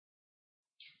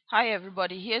Hi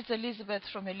everybody, here's Elizabeth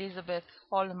from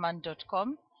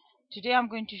elizabethholman.com. Today I'm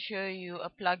going to show you a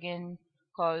plugin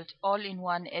called In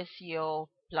One SEO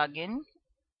plugin.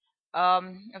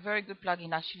 A very good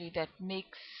plugin actually that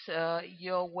makes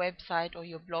your website or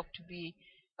your blog to be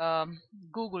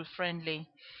Google friendly.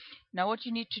 Now what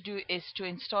you need to do is to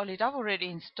install it. I've already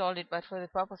installed it, but for the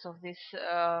purpose of this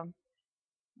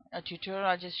tutorial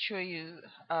I'll just show you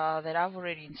that I've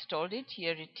already installed it.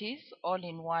 Here it is,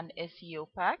 In One SEO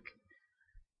Pack.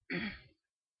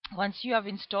 Once you have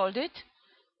installed it,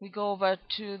 we go over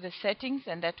to the settings,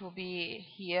 and that will be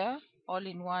here,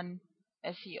 All-in-One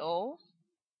SEO,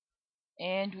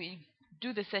 and we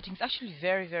do the settings. Actually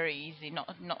very easy,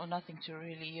 nothing to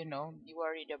really be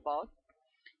worried about.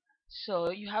 So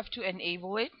you have to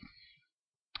enable it,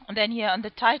 and then here on the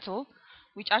title,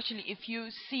 which actually, if you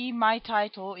see my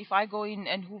title, if I go in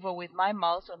and hover with my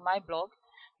mouse on my blog,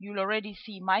 you'll already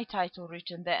see my title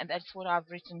written there, and that's what I've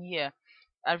written here.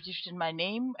 I've written my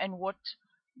name and what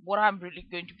I'm really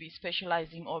going to be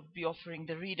specializing or be offering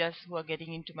the readers who are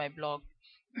getting into my blog.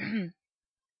 And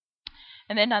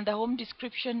then on the home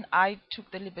description, I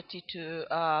took the liberty to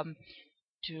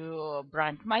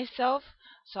brand myself.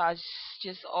 So I was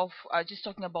just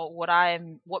talking about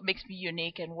what makes me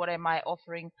unique, and what am I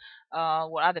offering,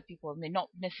 what other people may not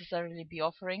necessarily be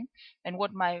offering, and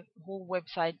what my whole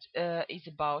website is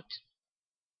about.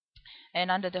 And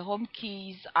under the home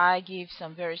keys, I give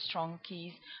some very strong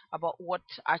keys about what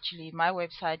actually my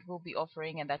website will be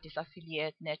offering, and that is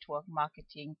affiliate, network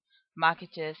marketing,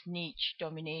 marketers, niche,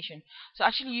 domination. So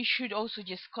actually you should also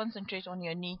just concentrate on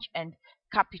your niche and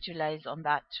capitalize on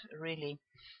that, really.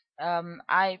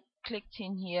 I clicked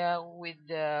in here with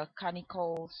the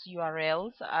Canicles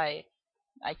URLs. I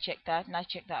checked that, and I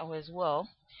checked that as well.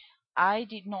 I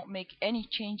did not make any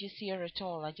changes here at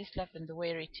all. I just left them the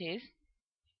way it is.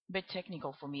 Bit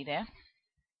technical for me there.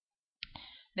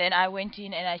 Then I went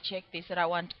in and I checked this, that I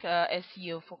want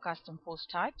SEO for custom post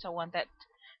types. I want that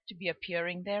to be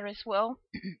appearing there as well.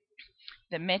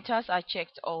 The metas, I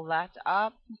checked all that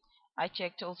up. I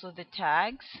checked also the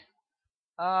tags,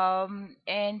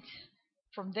 and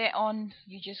from there on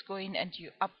you just go in and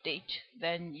you update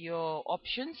then your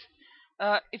options.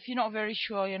 If you're not very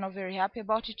sure, you're not very happy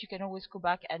about it, you can always go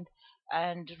back and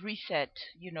reset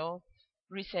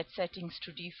settings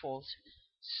to default.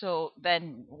 So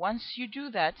then once you do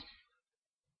that,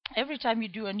 every time you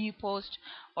do a new post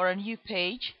or a new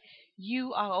page,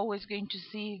 you are always going to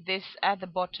see this at the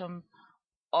bottom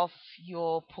of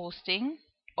your posting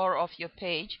or of your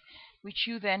page, which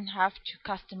you then have to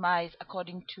customize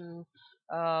according to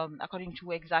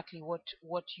exactly what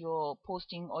your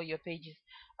posting or your page is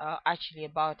actually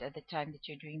about at the time that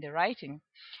you're doing the writing.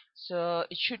 So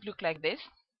it should look like this,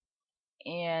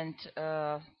 and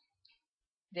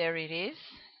there it is.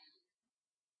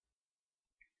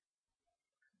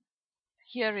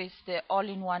 Here is the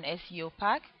all-in-one SEO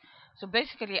pack. So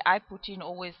basically I put in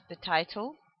always the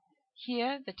title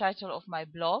here, the title of my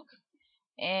blog,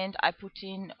 and I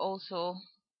also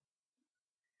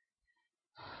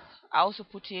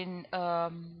put in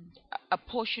a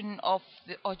portion of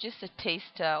or just a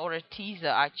taster or a teaser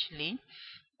actually,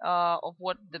 of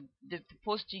what the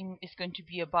posting is going to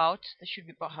be about. There should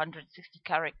be about 160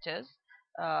 characters,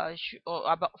 or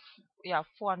about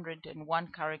 401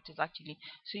 characters actually.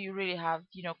 So you really have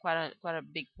quite a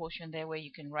big portion there where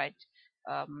you can write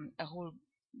a whole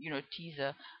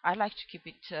teaser. I like to keep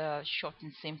it short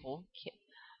and simple.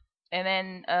 And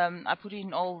then I put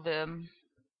in all the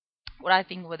what I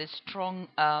think were the strong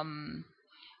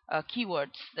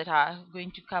keywords that are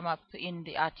going to come up in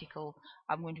the article.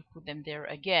 I'm going to put them there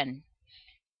again,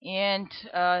 and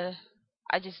I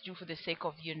just do for the sake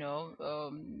of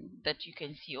that you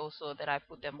can see also that I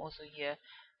put them also here,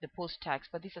 the post tags,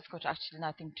 but this has got actually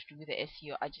nothing to do with the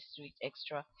SEO. I just do it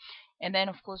extra. And then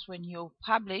of course when you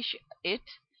publish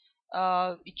it,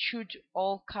 it should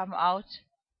all come out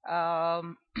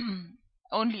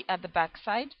only at the back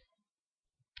side,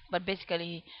 but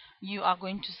basically you are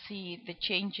going to see the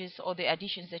changes or the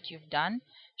additions that you've done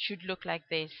should look like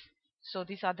this. So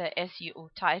these are the SEO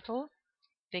title,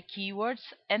 the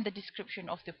keywords, and the description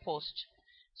of the post.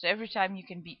 So every time you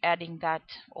can be adding that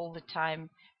all the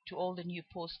time to all the new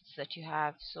posts that you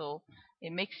have, so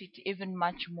it makes it even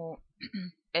much more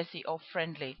SEO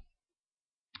friendly,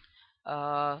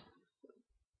 uh,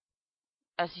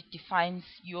 as it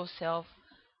defines yourself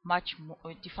much more.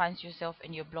 It defines yourself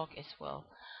and your blog as well.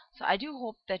 So I do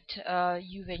hope that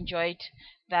you've enjoyed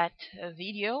that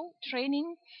video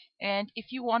training, and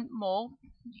if you want more,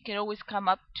 you can always come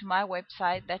up to my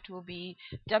website. That will be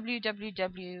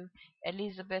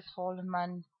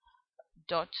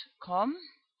www.elizabethholman.com,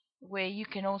 where you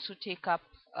can also take up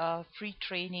free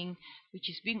training, which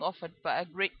is being offered by a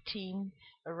great team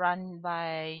run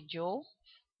by Joe.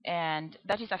 And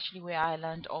that is actually where I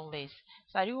learned all this.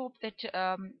 So I do hope that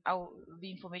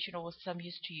the information was some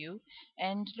use to you,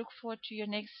 and look forward to your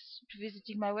next to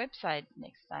visiting my website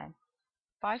next time.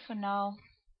 Bye for now.